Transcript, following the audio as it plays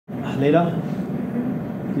Leila,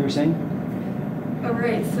 you were saying? All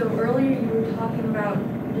right, so earlier you were talking about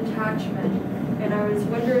detachment, and I was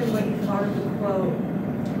wondering what you thought of the quote,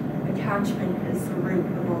 "Attachment is the root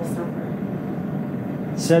of all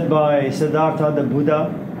suffering." Said by Siddhartha the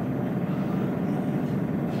Buddha.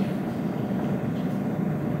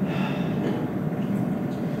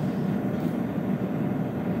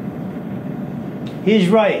 He's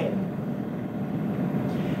right.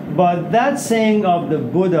 But that saying of the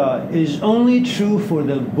Buddha is only true for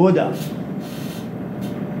the Buddha.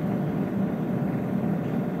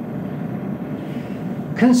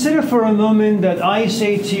 Consider for a moment that I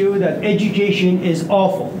say to you that education is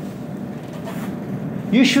awful.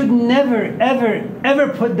 You should never, ever, ever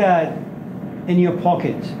put that in your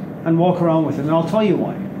pocket and walk around with it. And I'll tell you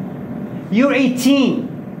why. You're 18.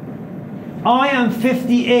 I am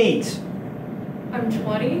 58. I'm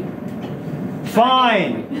 20.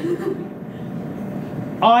 Fine.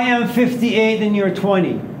 I am 58 and you're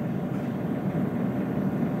 20.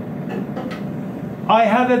 I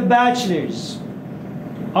have a bachelor's.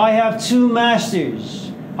 I have 2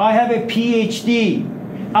 masters. I have a PhD.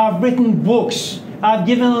 I've written books. I've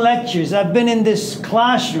given lectures. I've been in this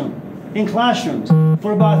classrooms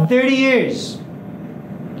for about 30 years.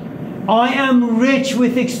 I am rich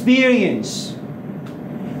with experience.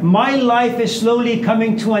 My life is slowly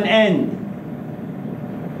coming to an end.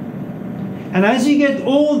 And as you get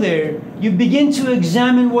older, you begin to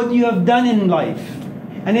examine what you have done in life.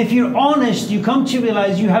 And if you're honest, you come to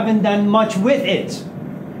realize you haven't done much with it.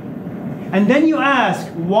 And then you ask,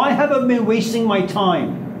 why have I been wasting my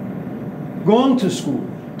time? Going to school,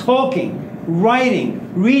 talking, writing,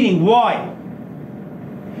 reading, why?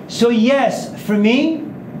 So yes, for me,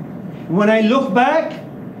 when I look back,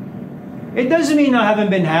 it doesn't mean I haven't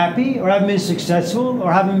been happy, or haven't been successful,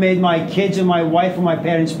 or haven't made my kids or my wife or my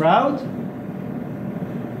parents proud.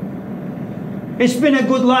 It's been a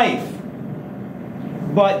good life,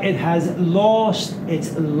 but it has lost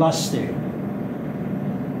its luster.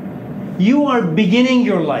 You are beginning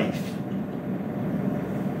your life.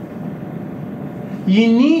 You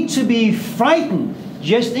need to be frightened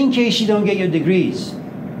just in case you don't get your degrees.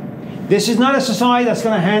 This is not a society that's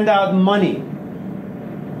going to hand out money,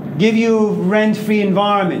 give you rent-free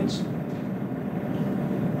environments.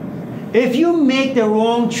 If you make the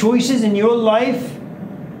wrong choices in your life,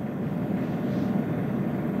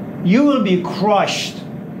 you will be crushed.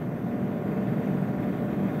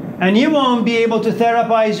 And you won't be able to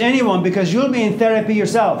therapize anyone because you'll be in therapy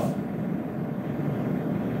yourself.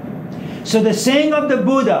 So the saying of the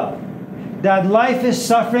Buddha, that life is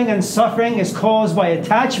suffering and suffering is caused by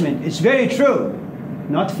attachment, is very true.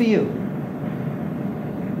 Not for you.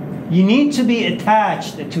 You need to be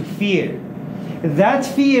attached to fear. That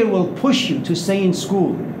fear will push you to stay in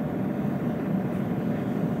school,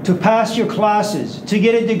 to pass your classes, to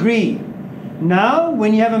get a degree. Now,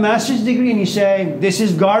 when you have a master's degree and you say, this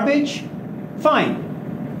is garbage, fine.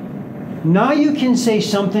 Now you can say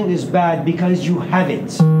something is bad because you have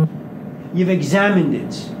it. You've examined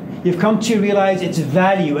it. You've come to realize its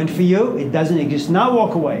value, and for you, it doesn't exist. Now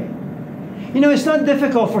walk away. You know, it's not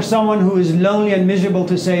difficult for someone who is lonely and miserable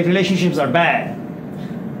to say relationships are bad.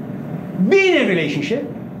 Be in a relationship,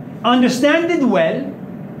 understand it well,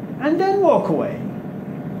 and then walk away.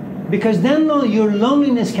 Because then your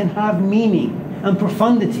loneliness can have meaning and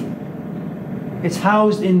profundity. It's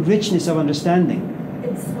housed in richness of understanding.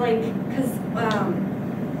 It's like, because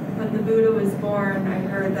when the Buddha was born, I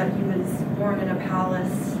heard that he was born in a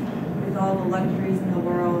palace with all the luxuries in the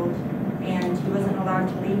world, and he wasn't allowed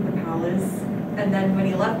to leave the palace. And then when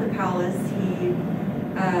he left the palace, he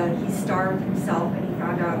starved himself, and he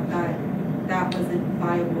found out that that wasn't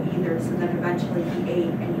viable either. So then eventually he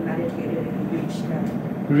ate and he meditated and he reached heaven.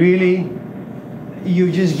 Really?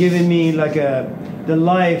 You've just given me like the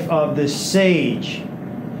life of the sage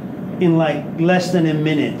in like less than a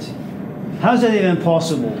minute. How's that even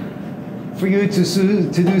possible? For you to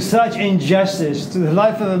do such injustice to the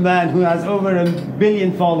life of a man who has over 1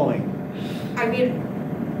 billion following. I mean,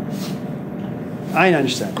 I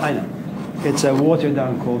understand, I know. It's a watered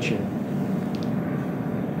down culture.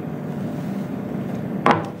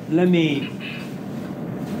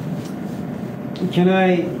 Can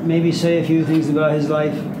I maybe say a few things about his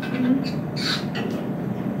life? mm-hmm.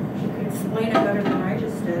 You could explain it better than I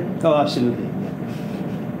just did. Oh, absolutely.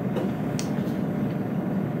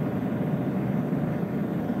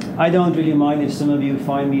 I don't really mind if some of you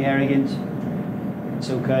find me arrogant. It's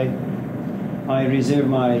okay. I reserve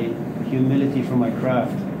my humility for my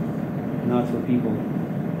craft, not for people.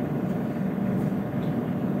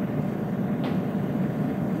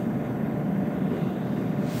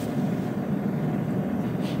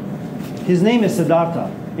 His name is Siddhartha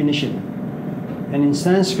initially. And in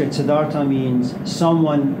Sanskrit, Siddhartha means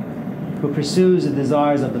someone who pursues the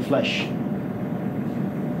desires of the flesh.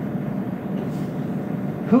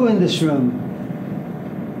 Who in this room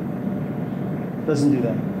doesn't do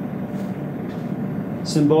that?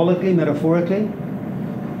 Symbolically, metaphorically,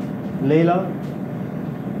 Layla,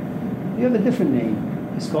 you have a different name.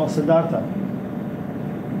 It's called Siddhartha.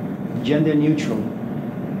 Gender neutral.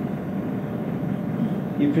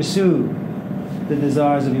 You pursue the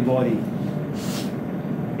desires of your body.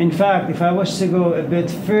 In fact, if I was to go a bit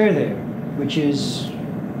further, which is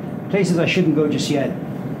places I shouldn't go just yet,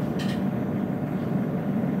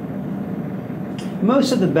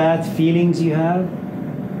 most of the bad feelings you have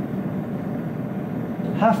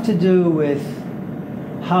to do with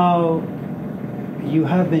how you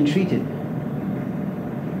have been treated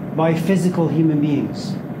by physical human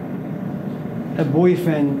beings. A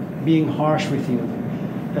boyfriend being harsh with you,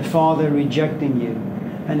 a father rejecting you,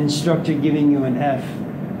 an instructor giving you an F.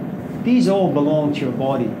 These all belong to your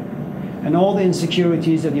body and all the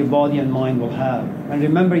insecurities that your body and mind will have. And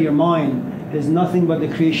remember, your mind is nothing but the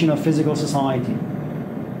creation of physical society.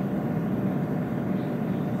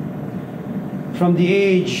 From the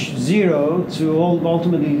age 0 to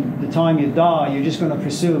ultimately the time you die, you're just going to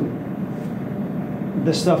pursue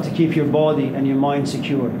the stuff to keep your body and your mind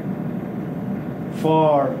secure,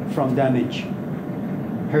 far from damage,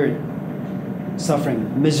 hurt,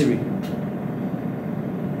 suffering, misery.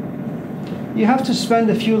 You have to spend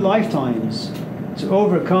a few lifetimes to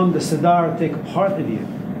overcome the Siddharthic part of you.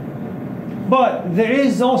 But there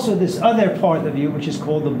is also this other part of you which is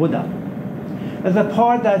called the Buddha. The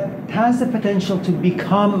part that has the potential to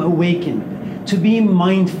become awakened, to be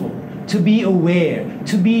mindful, to be aware,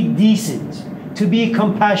 to be decent, to be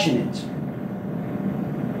compassionate.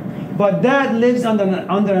 But that lives under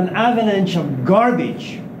an avalanche of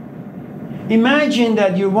garbage. Imagine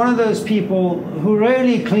that you're one of those people who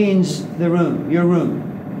rarely cleans your room.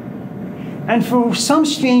 And for some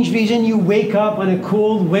strange reason, you wake up on a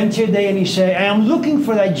cold winter day and you say, I'm looking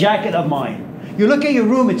for that jacket of mine. You look at your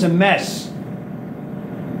room, it's a mess.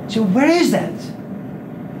 So where is that?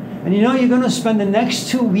 And you know you're going to spend the next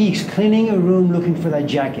 2 weeks cleaning your room looking for that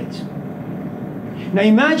jacket. Now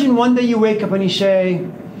imagine one day you wake up and you say,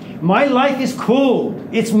 my life is cold,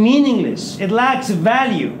 it's meaningless, it lacks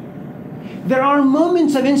value. There are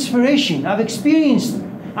moments of inspiration. I've experienced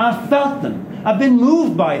them. I've felt them. I've been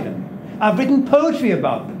moved by them. I've written poetry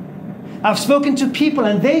about them. I've spoken to people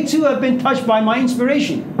and they too have been touched by my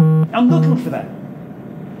inspiration. I'm looking for that.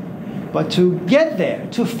 But to get there,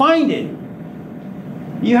 to find it,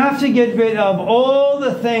 you have to get rid of all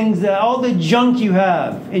the things, all the junk you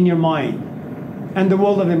have in your mind and the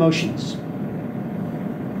world of emotions.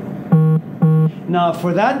 Now,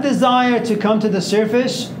 for that desire to come to the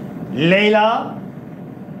surface, Layla,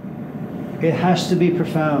 it has to be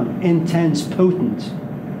profound, intense, potent.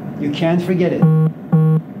 You can't forget it.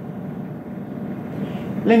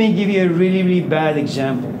 Let me give you a really, really bad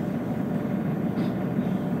example.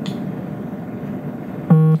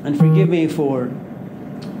 And forgive me for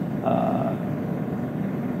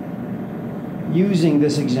using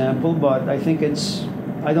this example, but I think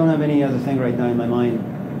I don't have any other thing right now in my mind.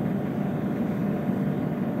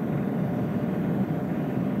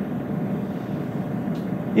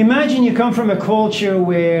 Imagine you come from a culture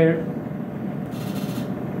where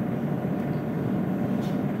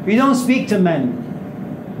you don't speak to men.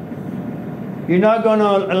 You're not going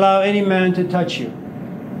to allow any man to touch you.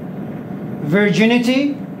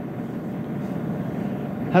 Virginity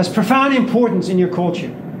has profound importance in your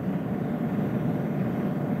culture.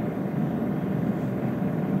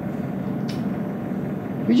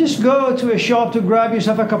 You just go to a shop to grab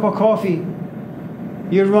yourself a cup of coffee.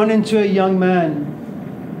 You run into a young man.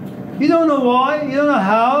 You don't know why, you don't know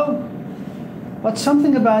how, but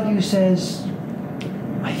something about you says,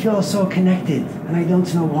 I feel so connected, and I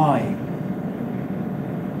don't know why.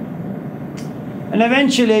 And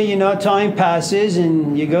eventually, time passes,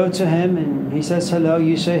 and you go to him, and he says hello,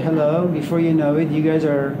 you say hello. Before you know it, you guys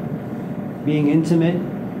are being intimate,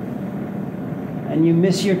 and you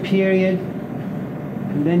miss your period,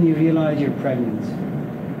 and then you realize you're pregnant.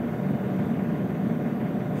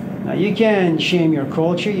 Now, you can't shame your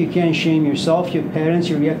culture, you can't shame yourself, your parents,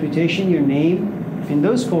 your reputation, your name. In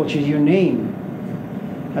those cultures, your name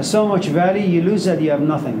has so much value, you lose that, you have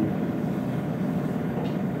nothing.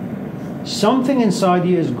 Something inside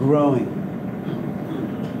you is growing.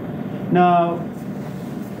 Now,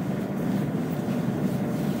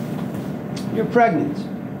 you're pregnant.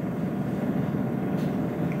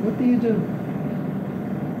 What do you do?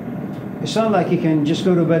 It's not like you can just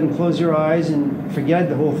go to bed and close your eyes and forget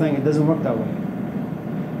the whole thing. It doesn't work that way.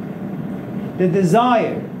 The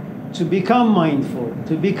desire to become mindful,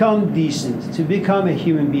 to become decent, to become a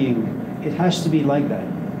human being, it has to be like that.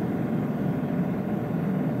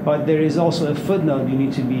 But there is also a footnote you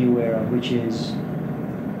need to be aware of, which is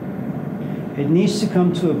it needs to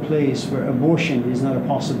come to a place where abortion is not a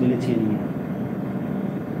possibility anymore.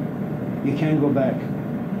 You can't go back.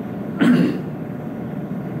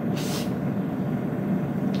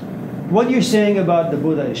 What you're saying about the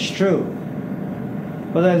Buddha is true.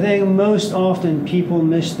 But I think most often people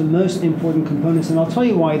miss the most important components, and I'll tell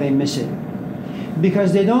you why they miss it.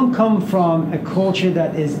 Because they don't come from a culture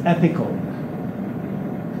that is epical.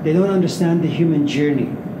 They don't understand the human journey.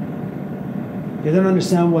 They don't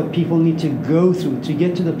understand what people need to go through to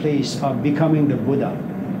get to the place of becoming the Buddha.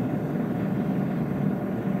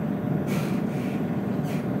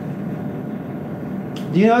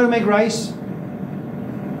 Do you know how to make rice?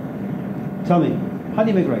 Tell me, how do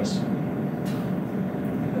you make rice?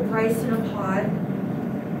 Put rice in a pot,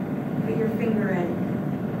 put your finger in,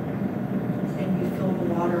 and you fill the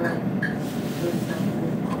water up with something.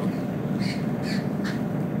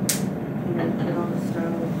 And then put it on the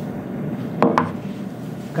stove.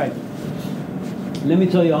 Okay. Let me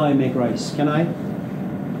tell you how I make rice. Can I?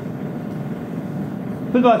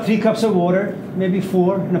 Put about 3 cups of water, maybe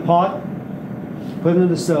 4 in a pot. Put it on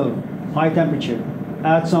the stove, high temperature.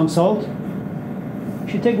 Add some salt. You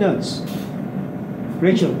should take notes.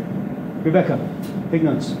 Rachel, Rebecca, take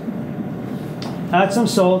notes. Add some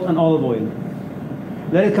salt and olive oil.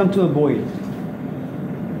 Let it come to a boil.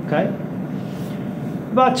 Okay?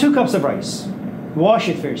 About 2 cups of rice. Wash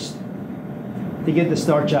it first to get the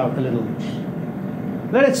starch out a little.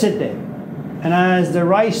 Let it sit there. And as the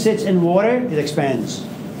rice sits in water, it expands.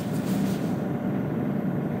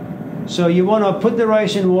 So you want to put the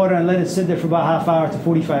rice in water and let it sit there for about half hour to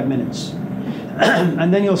 45 minutes.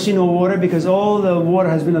 And then you'll see no water because all the water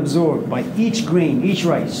has been absorbed by each grain, each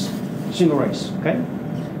rice, single rice, okay?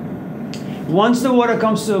 Once the water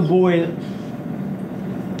comes to a boil,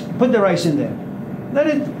 put the rice in there. Let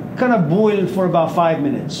it kind of boil for about 5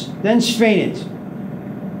 minutes. Then strain it.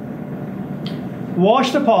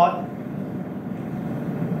 Wash the pot.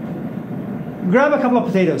 Grab a couple of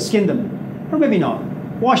potatoes, skin them, or maybe not.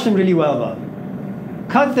 Wash them really well though.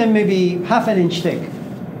 Cut them maybe half an inch thick.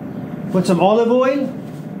 Put some olive oil,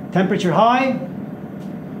 temperature high.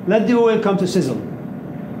 Let the oil come to sizzle.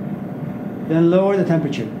 Then lower the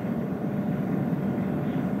temperature.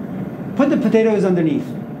 Put the potatoes underneath,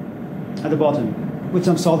 at the bottom, with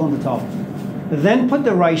some salt on the top. Then put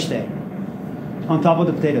the rice there, on top of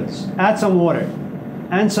the potatoes. Add some water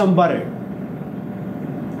and some butter.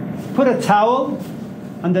 Put a towel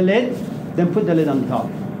on the lid, then put the lid on the top.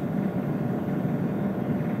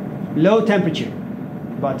 Low temperature,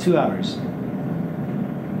 about 2 hours.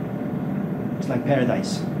 It's like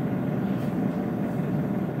paradise.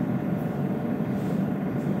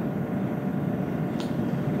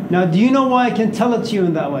 Now, do you know why I can tell it to you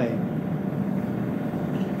in that way?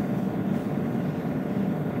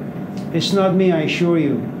 It's not me, I assure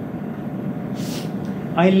you.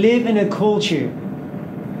 I live in a culture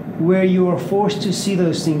where you are forced to see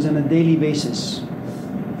those things on a daily basis.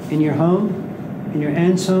 In your home, in your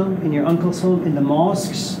aunt's home, in your uncle's home, in the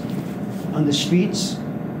mosques, on the streets.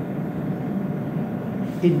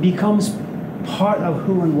 It becomes part of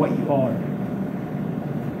who and what you are.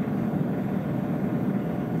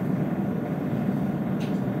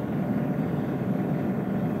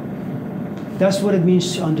 That's what it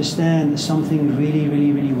means to understand something really,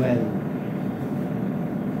 really, really well.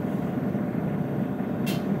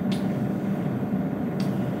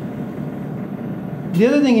 The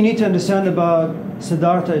other thing you need to understand about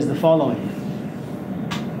Siddhartha is the following.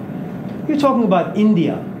 You're talking about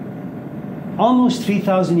India, almost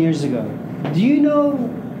 3,000 years ago. Do you know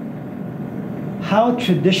how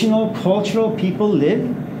traditional, cultural people live?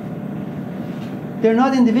 They're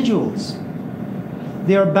not individuals.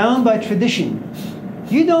 They are bound by tradition.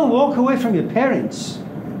 You don't walk away from your parents.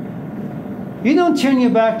 You don't turn your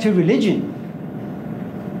back to religion.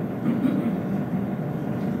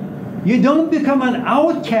 You don't become an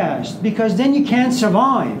outcast because then you can't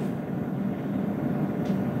survive.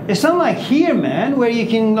 It's not like here, man, where you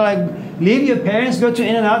can like leave your parents, go to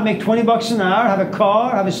In-N-Out, make 20 bucks an hour, have a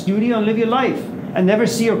car, have a studio, and live your life, and never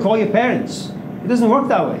see or call your parents. It doesn't work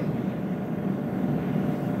that way.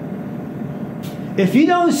 If you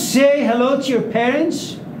don't say hello to your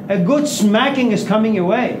parents, a good smacking is coming your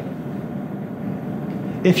way.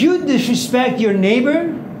 If you disrespect your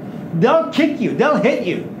neighbor, they'll kick you, they'll hit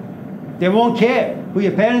you. They won't care who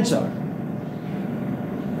your parents are.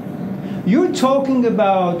 You're talking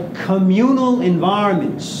about communal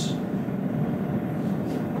environments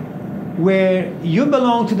where you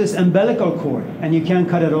belong to this umbilical cord and you can't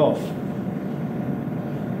cut it off.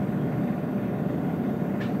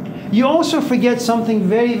 You also forget something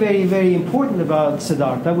very, very, very important about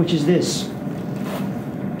Siddhartha, which is this.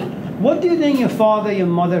 What do you think your father, your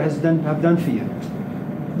mother have done for you?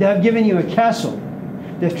 They have given you a castle.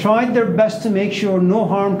 They've tried their best to make sure no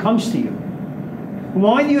harm comes to you.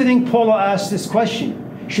 Why do you think Paula asked this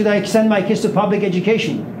question? Should I send my kids to public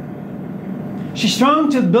education? She's trying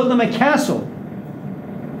to build them a castle.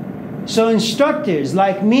 So instructors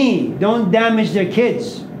like me don't damage their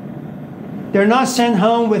kids. They're not sent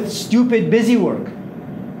home with stupid busy work.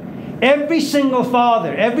 Every single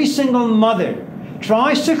father, every single mother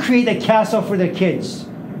tries to create a castle for their kids.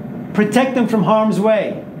 Protect them from harm's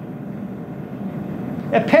way.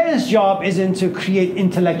 A parent's job isn't to create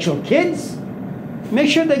intellectual kids. Make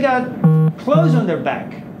sure they got clothes on their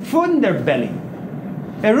back, food in their belly,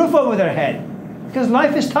 a roof over their head. Because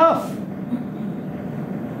life is tough.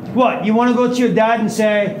 What, you want to go to your dad and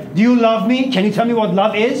say, do you love me? Can you tell me what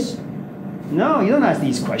love is? No, you don't ask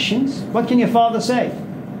these questions. What can your father say?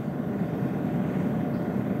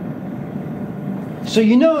 So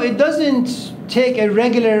you know, it doesn't take a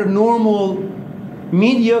regular, normal,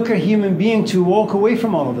 mediocre human being to walk away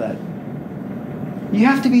from all of that. You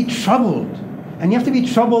have to be troubled. And you have to be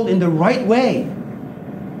troubled in the right way.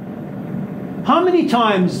 How many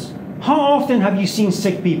times, how often have you seen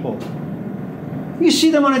sick people? You see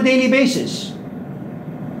them on a daily basis.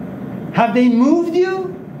 Have they moved you?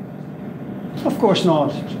 Of course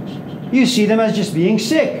not. You see them as just being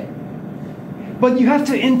sick. But you have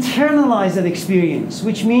to internalize that experience,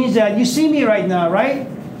 which means that you see me right now, right?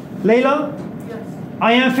 Layla? Yes.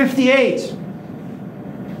 I am 58.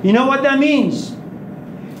 You know what that means?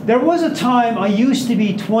 There was a time I used to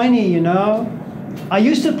be 20, you know. I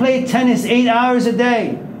used to play tennis 8 hours a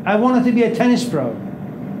day. I wanted to be a tennis pro.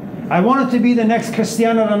 I wanted to be the next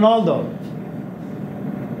Cristiano Ronaldo.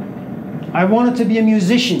 I wanted to be a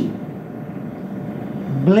musician.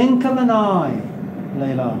 Blink of an eye,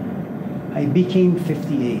 Layla, I became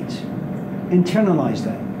 58. Internalize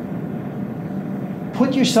that.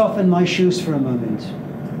 Put yourself in my shoes for a moment.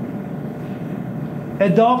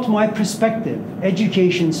 Adopt my perspective.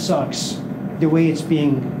 Education sucks the way it's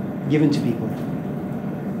being given to people.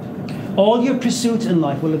 All your pursuits in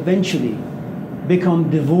life will eventually become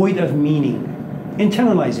devoid of meaning.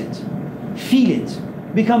 Internalize it. Feel it.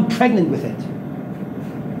 Become pregnant with it.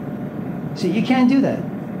 See, you can't do that.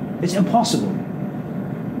 It's impossible.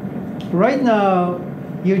 Right now,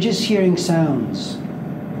 you're just hearing sounds.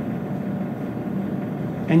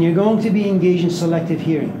 And you're going to be engaged in selective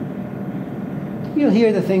hearing. You'll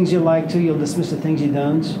hear the things you like to, you'll dismiss the things you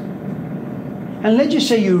don't. And let's just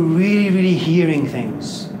say you're really, really hearing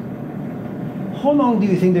things. How long do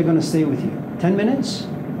you think they're going to stay with you? 10 minutes?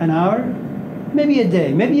 An hour? Maybe a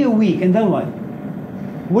day, maybe a week, and then what?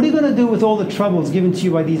 What are you going to do with all the troubles given to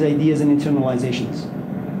you by these ideas and internalizations?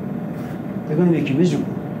 They're going to make you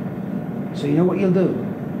miserable. So you know what you'll do?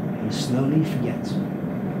 You'll slowly forget.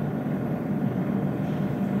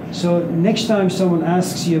 So next time someone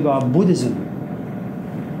asks you about Buddhism,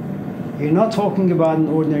 you're not talking about an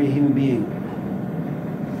ordinary human being.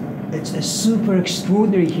 It's a super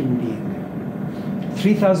extraordinary human being.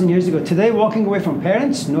 3,000 years ago. Today, walking away from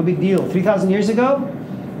parents, no big deal. 3,000 years ago,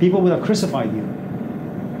 people would have crucified you.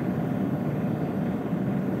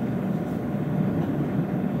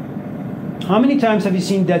 How many times have you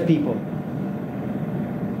seen dead people?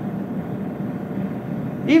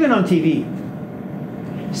 Even on TV.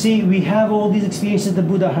 See, we have all these experiences the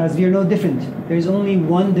Buddha has. We are no different. There is only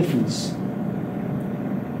one difference.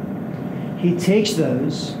 He takes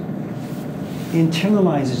those,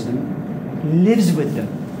 internalizes them, lives with them.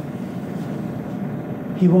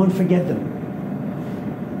 He won't forget them.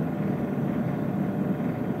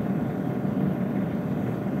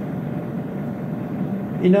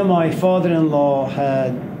 You know, my father-in-law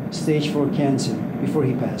had stage 4 cancer before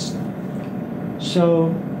he passed.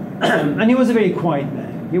 So, and he was a very quiet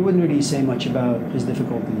man. He wouldn't really say much about his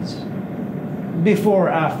difficulties before or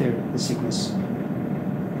after the sickness.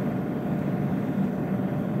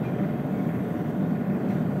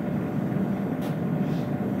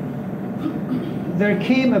 There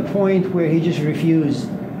came a point where he just refused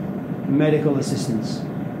medical assistance.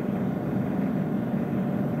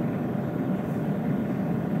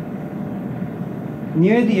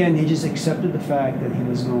 Near the end, he just accepted the fact that he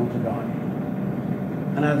was going to die.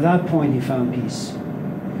 And at that point, he found peace,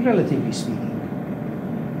 relatively speaking.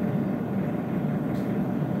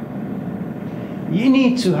 You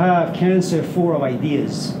need to have cancer full of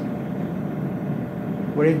ideas.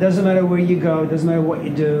 where it doesn't matter where you go, it doesn't matter what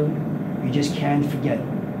you do, you just can't forget.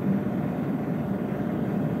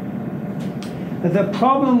 The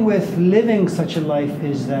problem with living such a life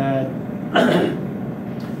is that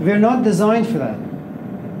we're not designed for that.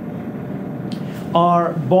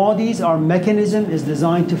 Our bodies, our mechanism is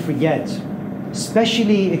designed to forget,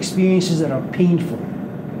 especially experiences that are painful.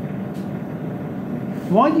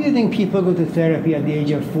 Why do you think people go to therapy at the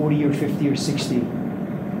age of 40 or 50 or 60?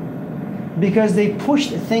 Because they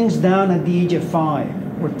pushed things down at the age of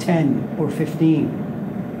 5 or 10 or 15.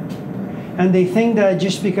 And they think that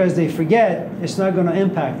just because they forget, it's not going to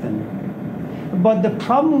impact them. But the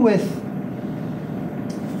problem with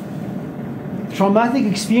traumatic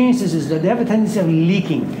experiences is that they have a tendency of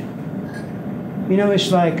leaking. You know,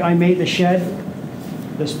 it's like I made the shed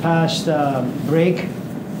this past break.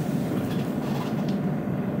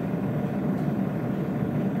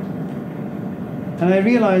 And I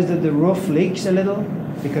realized that the roof leaks a little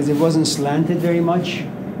because it wasn't slanted very much.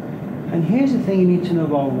 And here's the thing you need to know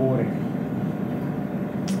about water.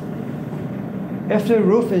 If the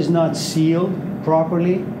roof is not sealed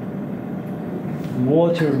properly,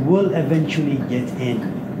 water will eventually get in.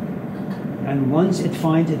 And once it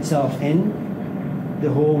finds itself in,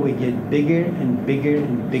 the hole will get bigger and bigger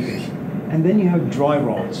and bigger. And then you have dry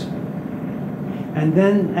rods. And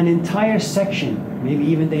then an entire section, maybe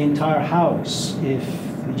even the entire house, if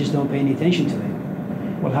you just don't pay any attention to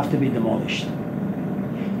it, will have to be demolished.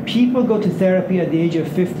 People go to therapy at the age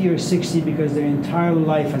of 50 or 60 because their entire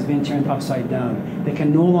life has been turned upside down. They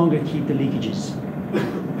can no longer keep the leakages.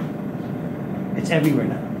 It's everywhere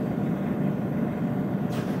now.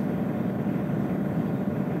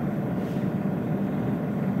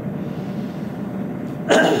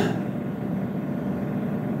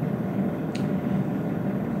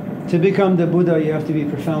 To become the Buddha, you have to be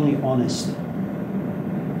profoundly honest.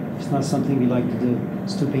 It's not something we like to do.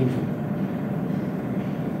 It's too painful.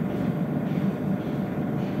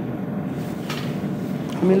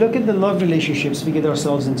 I mean, look at the love relationships we get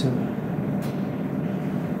ourselves into.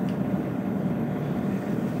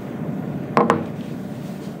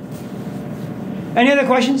 Any other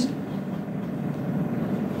questions?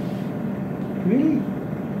 Really?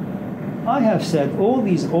 I have said all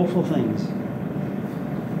these awful things,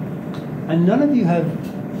 and none of you have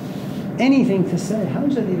anything to say. How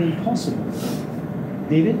is that even possible?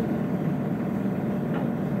 David?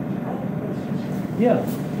 Yeah.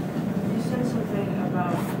 You said something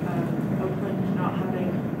about Oakland not having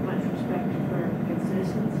much respect for its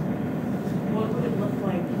citizens. What would it look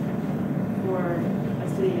like for a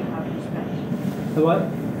city to have respect? The what?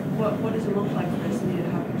 What does it look like for a city to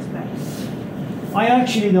have respect? I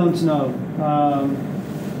actually don't know.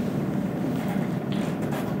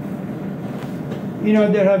 You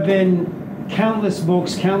know, there have been countless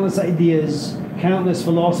books, countless ideas, countless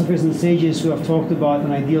philosophers and sages who have talked about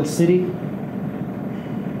an ideal city.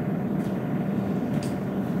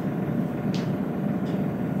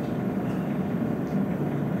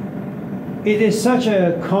 It is such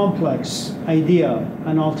a complex idea,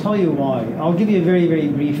 and I'll tell you why. I'll give you a very, very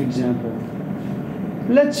brief example.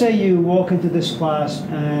 Let's say you walk into this class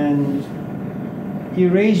and you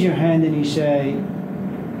raise your hand and you say,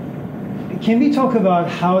 can we talk about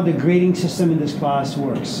how the grading system in this class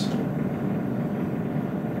works?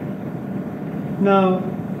 Now,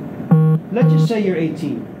 let's just say you're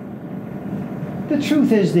 18. The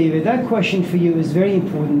truth is, David, that question for you is very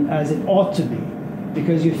important, as it ought to be,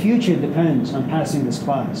 because your future depends on passing this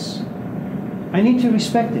class. I need to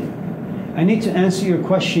respect it. I need to answer your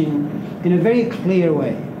question in a very clear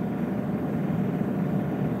way.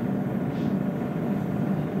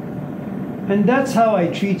 And that's how I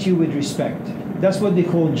treat you with respect. That's what they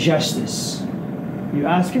call justice. You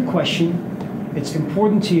ask a question, it's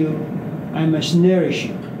important to you, I must nourish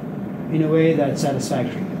you in a way that's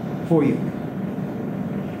satisfactory for you.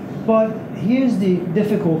 But here's the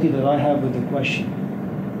difficulty that I have with the question.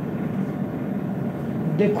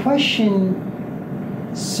 The question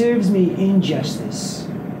serves me injustice,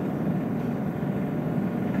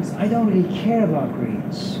 because I don't really care about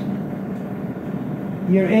grades.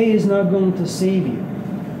 Your A is not going to save you.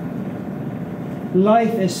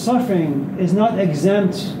 Life is suffering is not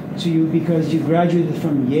exempt to you because you graduated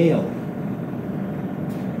from Yale.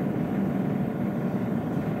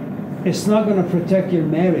 It's not going to protect your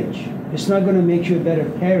marriage. It's not going to make you a better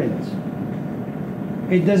parent.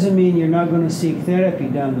 It doesn't mean you're not going to seek therapy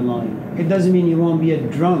down the line. It doesn't mean you won't be a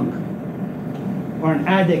drunk or an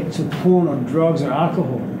addict to porn or drugs or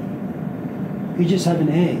alcohol. You just have an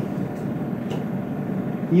A.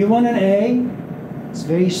 You want an A? It's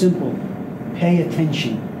very simple. Pay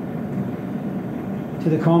attention to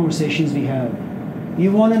the conversations we have.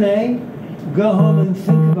 You want an A? Go home and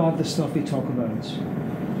think about the stuff we talk about.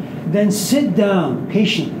 Then sit down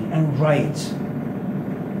patiently and write.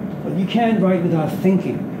 But you can't write without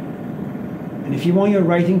thinking. And if you want your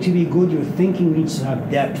writing to be good, your thinking needs to have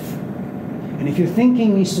depth. And if your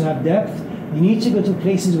thinking needs to have depth, you need to go to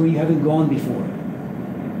places where you haven't gone before.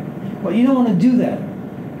 But you don't want to do that.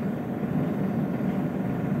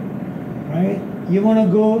 Right? You want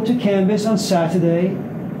to go to Canvas on Saturday,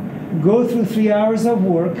 go through 3 hours of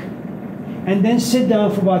work, and then sit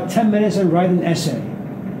down for about 10 minutes and write an essay.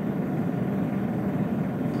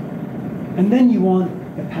 And then you want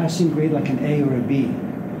a passing grade like an A or a B.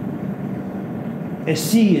 A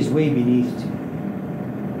C is way beneath you.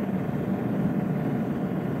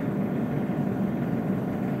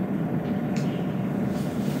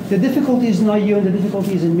 The difficulty is not you and the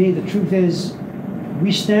difficulty is in me. The truth is,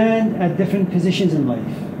 we stand at different positions in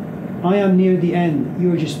life. I am near the end,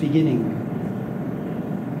 you're just beginning.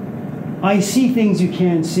 I see things you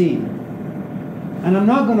can't see. And I'm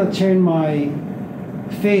not going to turn my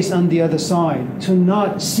face on the other side to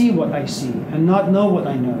not see what I see and not know what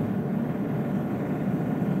I know.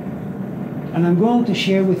 And I'm going to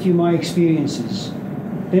share with you my experiences.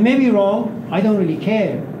 They may be wrong, I don't really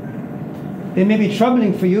care. They may be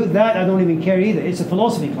troubling for you, that I don't even care either. It's a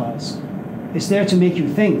philosophy class. It's there to make you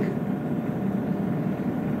think.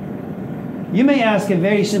 You may ask a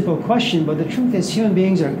very simple question, but the truth is human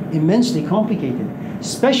beings are immensely complicated,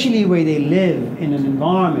 especially where they live in an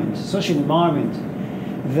environment, social environment,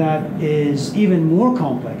 that is even more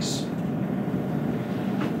complex.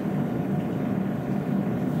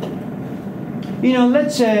 You know,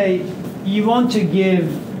 let's say you want to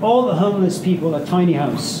give all the homeless people a tiny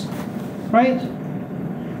house, right?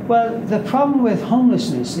 Well, the problem with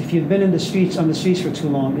homelessness, if you've been in the streets, on the streets for too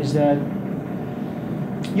long, is that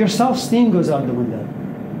your self-esteem goes out the window.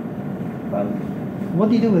 Well, what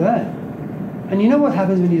do you do with that? And you know what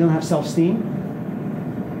happens when you don't have self-esteem?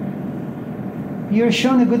 You're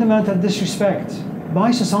shown a good amount of disrespect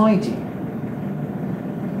by society.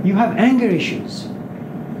 You have anger issues.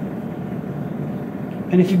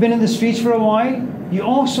 And if you've been in the streets for a while, you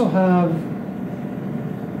also have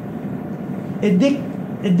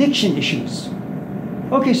addiction issues.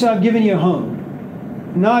 Okay, so I've given you a home.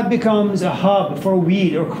 Now it becomes a hub for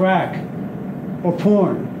weed or crack or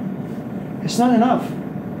porn. It's not enough.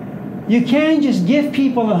 You can't just give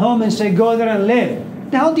people a home and say, go there and live.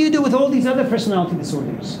 What the hell do you do with all these other personality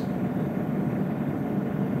disorders?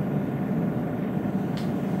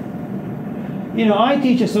 You know, I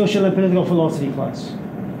teach a social and political philosophy class.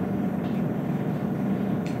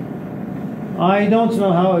 I don't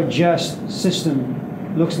know how a just system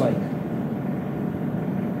looks like.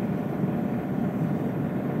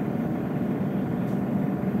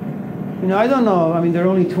 You know, I don't know. I mean, there are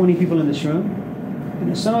only 20 people in this room. You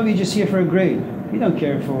know, some of you just here for a grade. You don't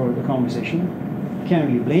care for the conversation. Can't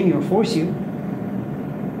really blame you or force you.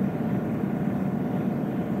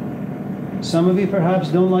 Some of you perhaps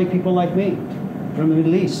don't like people like me from the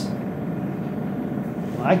Middle East.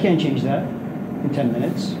 Well, I can't change that in 10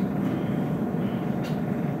 minutes.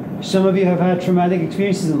 Some of you have had traumatic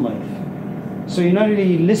experiences in life. So you're not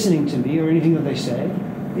really listening to me or anything that they say.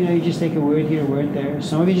 You know, you just take a word here, a word there.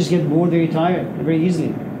 Some of you just get bored very tired, very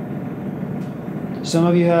easily. Some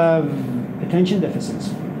of you have attention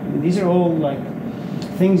deficits. I mean, these are all like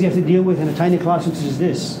things you have to deal with in a tiny classroom such as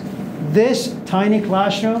this. This tiny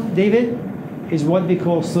classroom, David, is what we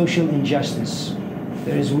call social injustice.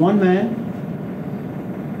 There is one man,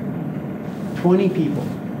 20 people.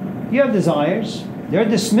 You have desires. They're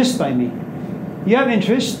dismissed by me. You have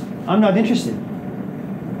interest. I'm not interested.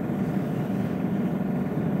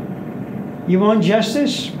 You want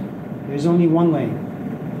justice? There's only one way.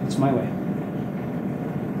 It's my way.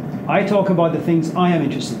 I talk about the things I am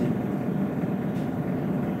interested in.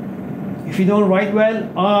 If you don't write well,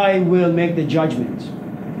 I will make the judgment.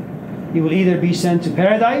 You will either be sent to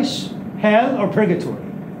paradise, hell, or purgatory.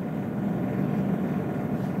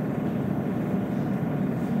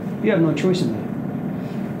 You have no choice in that.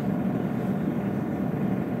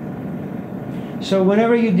 So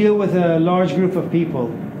whenever you deal with a large group of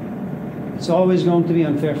people, it's always going to be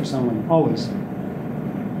unfair for someone, always.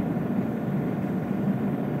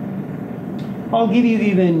 I'll give you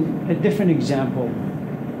even a different example.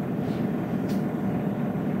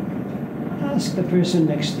 Ask the person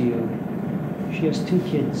next to you. She has 2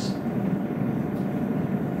 kids.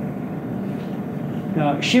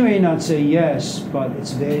 Now, she may not say yes, but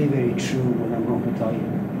it's very, very true what I'm going to tell you.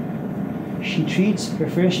 She treats her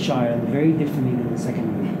first child very differently than the second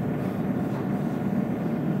one.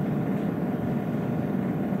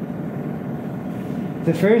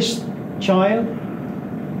 The first child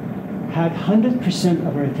had 100%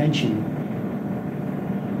 of her attention.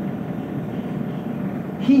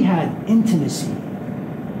 He had intimacy.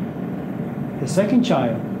 The second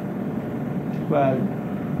child, well,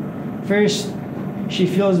 first she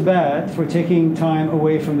feels bad for taking time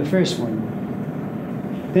away from the first one.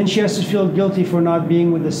 Then she has to feel guilty for not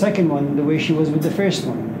being with the second one the way she was with the first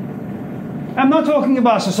one. I'm not talking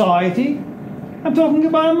about society. I'm talking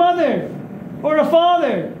about a mother or a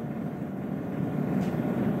father.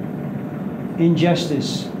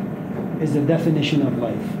 Injustice is the definition of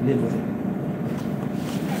life. Live with it.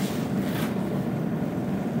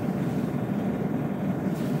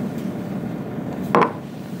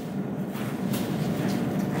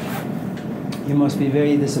 You must be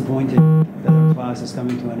very disappointed that our class is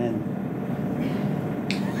coming to an end.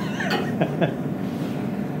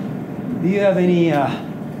 Do you have any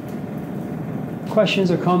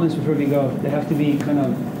questions or comments before we go? They have to be kind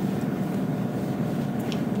of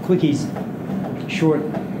quickies, short,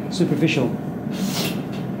 superficial.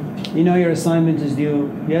 You know your assignment is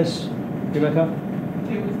due. Yes, Rebecca?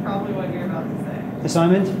 It was probably what you're about to say.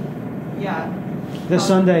 Assignment? Yeah. This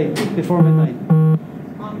Sunday before midnight.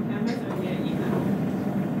 On Canvas or via email?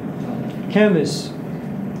 Canvas.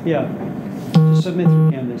 Yeah. Just submit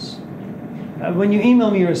through Canvas. When you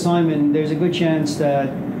email me your assignment, there's a good chance that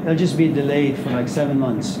it'll just be delayed for like 7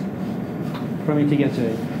 months for me to get to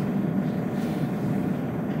it.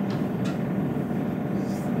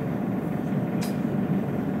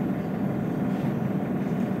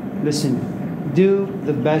 Listen, do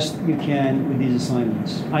the best you can with these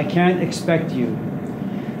assignments. I can't expect you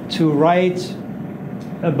to write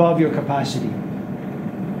above your capacity.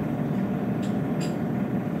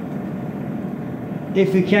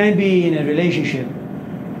 If you can't be in a relationship,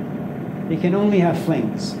 you can only have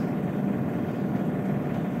flings.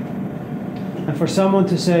 And for someone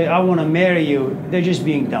to say, I want to marry you, they're just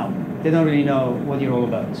being dumb. They don't really know what you're all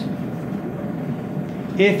about.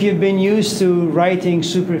 If you've been used to writing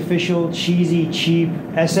superficial, cheesy, cheap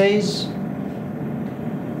essays,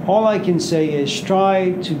 all I can say is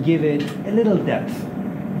try to give it a little depth.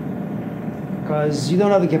 Because you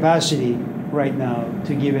don't have the capacity right now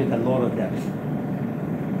to give it a lot of depth.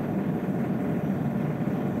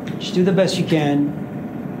 Just do the best you can.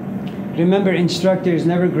 Remember, instructors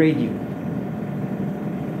never grade you.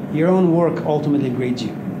 Your own work ultimately grades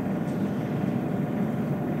you.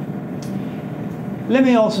 Let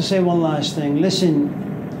me also say one last thing. Listen,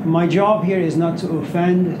 my job here is not to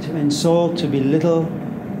offend, to insult, to belittle,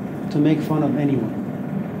 to make fun of anyone.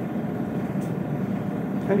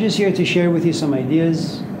 I'm just here to share with you some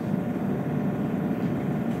ideas.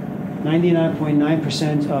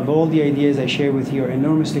 99.9% of all the ideas I share with you are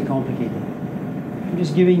enormously complicated. I'm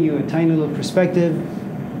just giving you a tiny little perspective,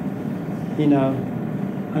 and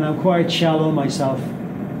I'm quite shallow myself.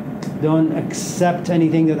 Don't accept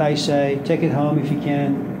anything that I say. Take it home if you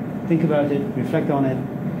can. Think about it, reflect on it,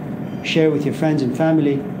 share with your friends and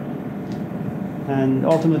family, and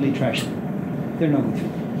ultimately trash them. They're no good for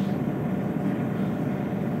you.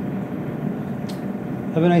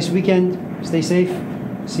 Have a nice weekend. Stay safe.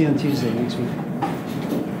 See you on Tuesday next week.